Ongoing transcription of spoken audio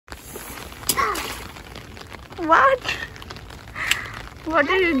What? What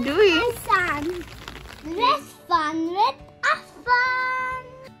are you doing? My son. Let's fun with Affan.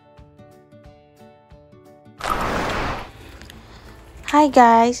 Hi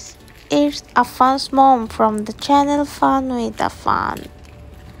guys, it's Affan's mom from the channel Fun with Affan.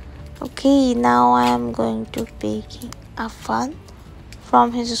 Okay, now I am going to pick Affan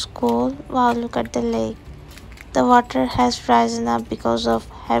from his school. Wow, look at the lake. The water has risen up because of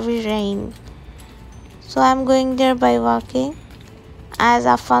heavy rain. So I am going there by walking as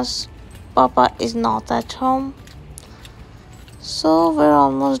Affan's papa is not at home. So we're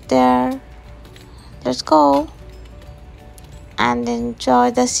almost there. Let's go and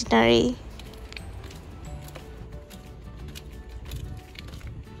enjoy the scenery.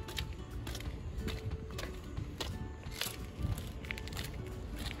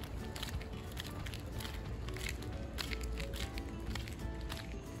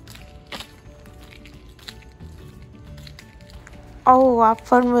 Oh,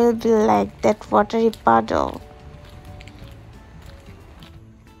 Affan will be like that watery puddle.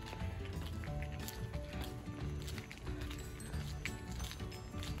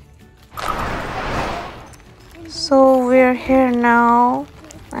 So we're here now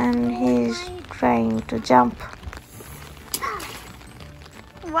and he's trying to jump.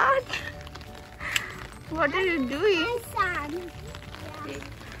 What? What are you doing? My son.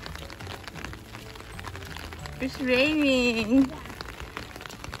 It's raining.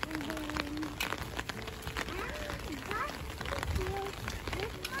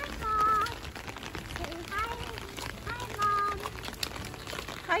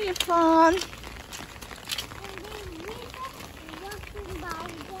 Hi, Affan.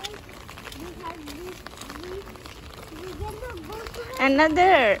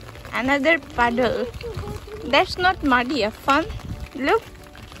 Another puddle. That's not muddy, Affan. Look,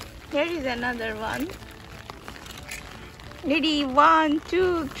 here is another one. Ready? 1,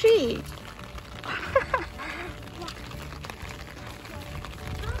 2, 3.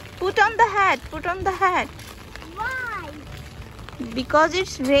 Put on the hat. Put on the hat. Why? Because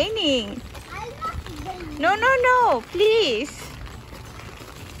it's raining. I love rain. No, please.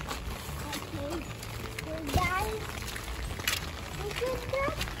 Okay. So guys, this is the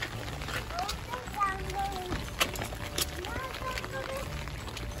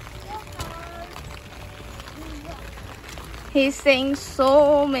He's saying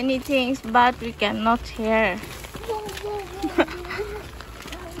so many things, but we cannot hear.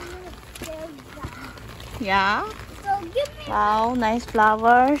 Yeah. So give me. Wow, nice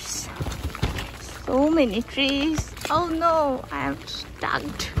flowers. So many trees. Oh no, I am stuck.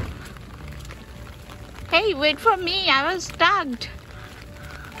 Hey, wait for me. I was stuck.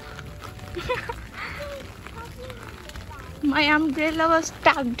 My umbrella was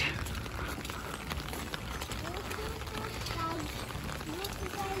stuck.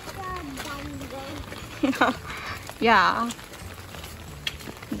 Yeah,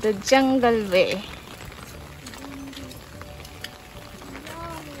 the jungle way.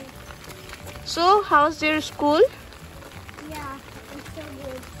 So, how's your school? Yeah, it's so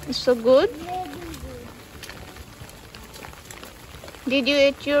good. It's so good. Very good. Did you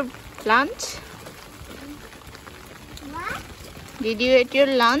eat your lunch? What? Did you eat your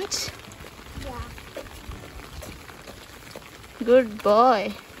lunch? Yeah. Good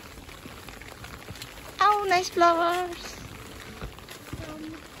boy. Oh, nice flowers.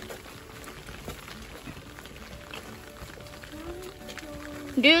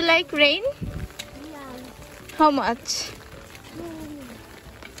 Do you like rain? Yeah. How much?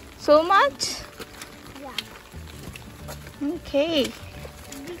 So much? Yeah. Okay.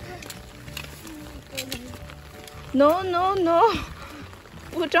 No.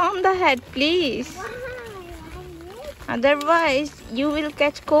 Put on the hat, please. Why? Otherwise, you will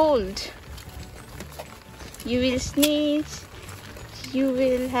catch cold. You will sneeze. You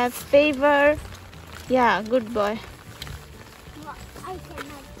will have fever. Yeah, good boy. I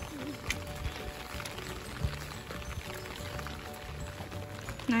cannot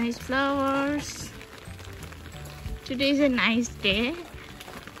see. Nice flowers. Today is a nice day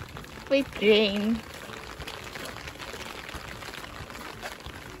with rain.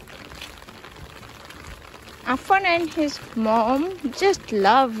 Affan and his mom just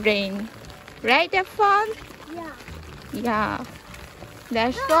love rain. Right, Affan? Yeah. Yeah.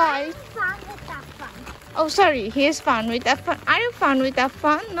 That's No, why. I'm fun with Affan. Oh, sorry. He is Fun with Affan. Are you Fun with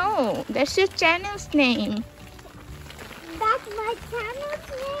Affan? No. That's your channel's name. That's my channel's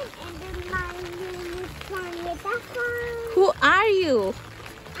name, and then my name is Fun with Affan. Who are you?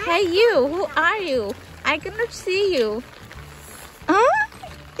 Hey, you. Who are you? I cannot see you. Huh?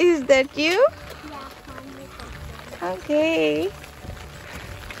 Is that you? Yeah, Fun with Affan. Okay.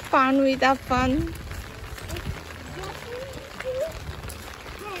 Fun with Affan.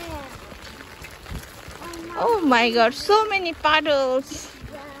 Oh my god, so many puddles.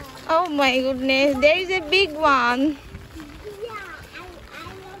 Oh my goodness, there is a big one.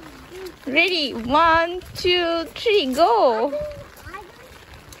 Ready? 1, 2, 3, go.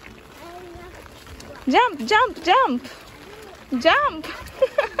 Jump, jump, jump. Jump.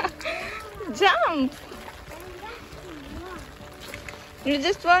 Jump. You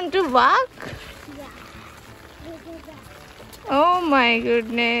just want to walk? Oh my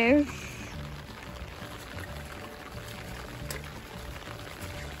goodness.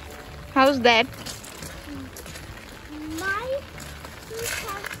 How's that? My feet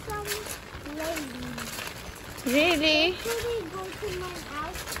have some ladies. Really? Should we go to my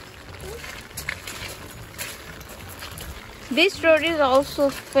house? This road is also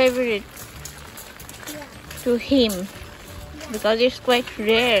favorite Yeah. to him because it's quite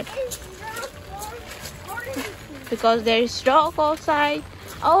rare. Because there is rock outside.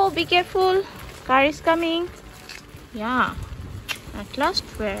 Oh, be careful. Car is coming. Yeah. At last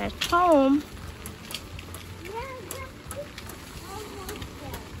we're at home.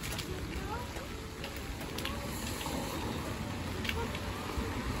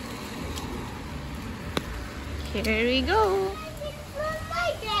 Here we go.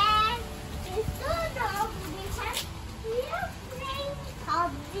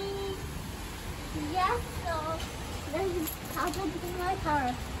 My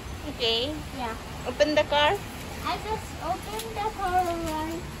car. Okay. Yeah. Open the car. I just opened the car right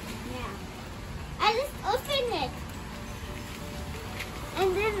now. I just opened it.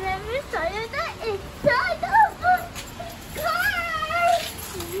 And then let me show you the inside of the car.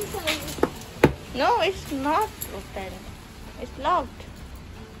 No, it's not open. It's locked.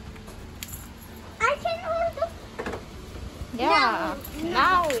 I can hold the... Yeah.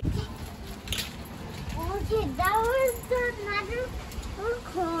 Now. Okay, that was another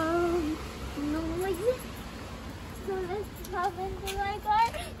car noise. So let's hop into my car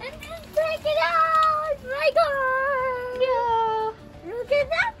and then take it out. My car. Yeah. Look at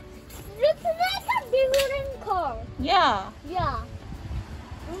that. Looks like a big wooden car. Yeah. Yeah.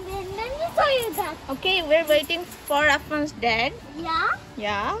 And then let me show you that. Okay, we're waiting for Affan's dad. Yeah.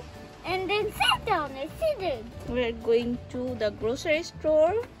 Yeah. And then sit down. I sit down. We're going to the grocery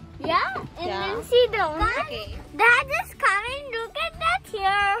store. Yeah. And Yeah. then sit down. Okay. Dad is coming. Look at that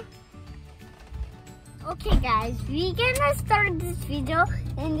here. Okay, guys, we gonna start this video,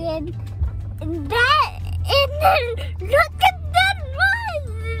 and then look at that one.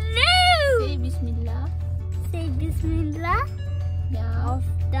 Say Bismillah. Say Bismillah Yeah. of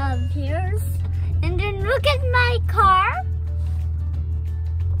the tears, and then look at my car.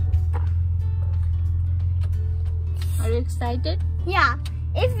 Are you excited? Yeah,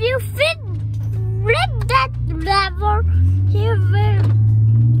 if you flip that lever, he will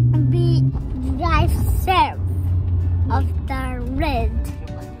be drive safe of the red.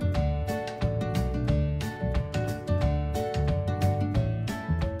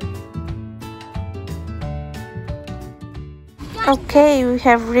 Okay, we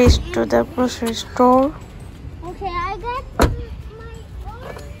have reached to the grocery store. Okay, I got my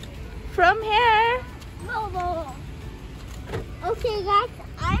own. From here. No. Okay, guys,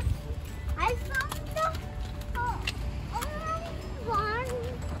 I found the one.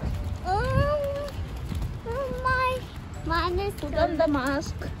 Mine is Put on the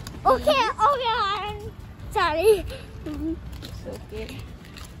mask. okay. I'm sorry. It's okay.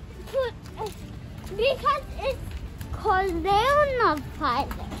 Because it's called Leona Pilot.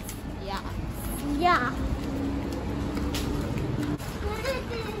 Yeah. Yeah.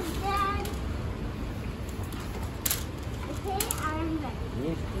 Okay, I'm ready.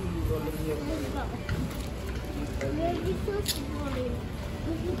 Let's go. Ready to swim.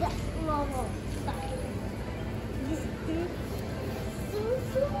 This is the level. This is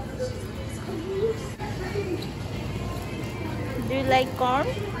Do you like corn?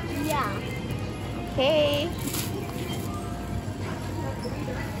 yeah. Okay.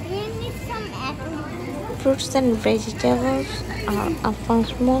 We need some apples. Fruits and vegetables are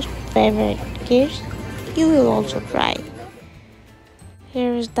Affan's most favorite gifts. You will also try.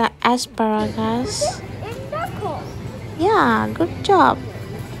 Here is the asparagus. In the cold. Yeah, good job.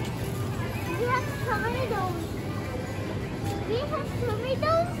 We have tomatoes. We have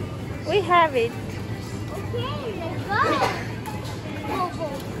tomatoes. We have it. Okay, let's go. Go.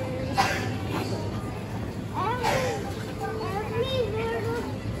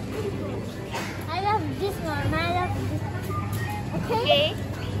 I love this one. I love this one. Okay. Okay.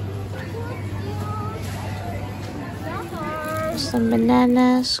 some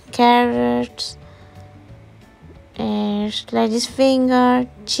bananas, carrots, lady's finger,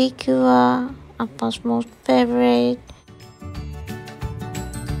 chickua, Appa's most favorite.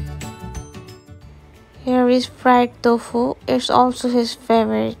 Here is fried tofu, it's also his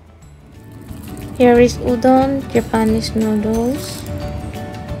favorite. Here is udon, Japanese noodles.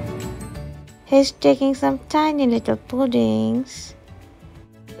 He's taking some tiny little puddings.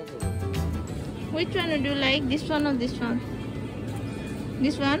 Which one would you like? This one or this one?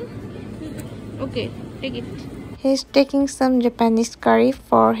 This one? Okay, take it. He's taking some Japanese curry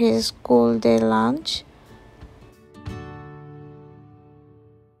for his school day lunch.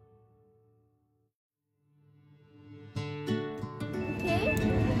 Okay,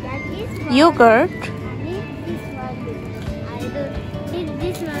 that is one. Yogurt. I don't need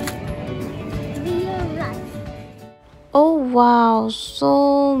this one. Real rice. Oh wow,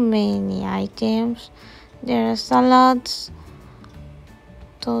 so many items. There are salads,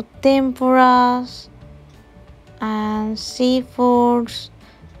 tempuras, and seafoods,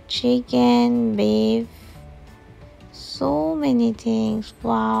 chicken, beef, so many things.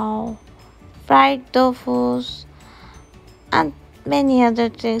 Wow, fried tofus and many other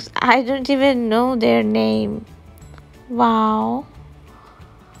things. I don't even know their name. Wow,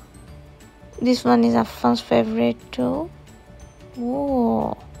 this one is Affan's favorite too.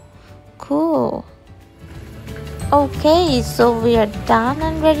 Whoa, cool. Okay, so we are done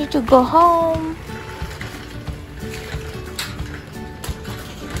and ready to go home.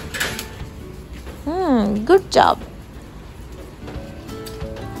 Good job.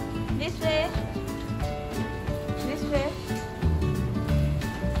 This way. This way.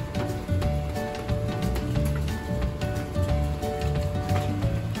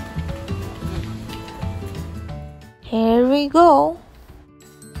 Here we go.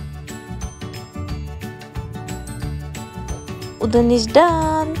 Udon is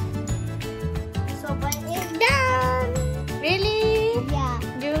done. Soba is done. Really? Yeah.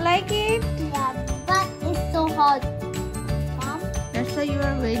 Do you like it? Yeah, but it's so hot. Mom? That's why you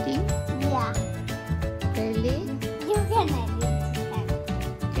are waiting? Yeah. Really? You can edit.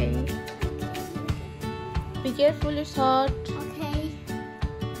 Okay. Be careful, it's hot. Okay.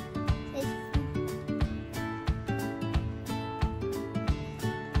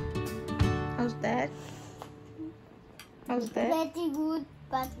 How's that? How's that? Pretty good,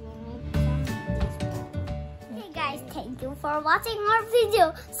 but we need some teaspoon. Hey guys, thank you for watching our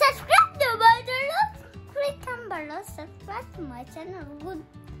video. Subscribe to my channel. Click on below. Subscribe to my channel. Good.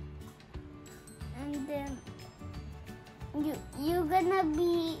 And then you're gonna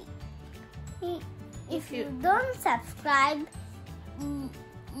be. If you don't subscribe, you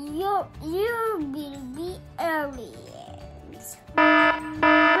will be early.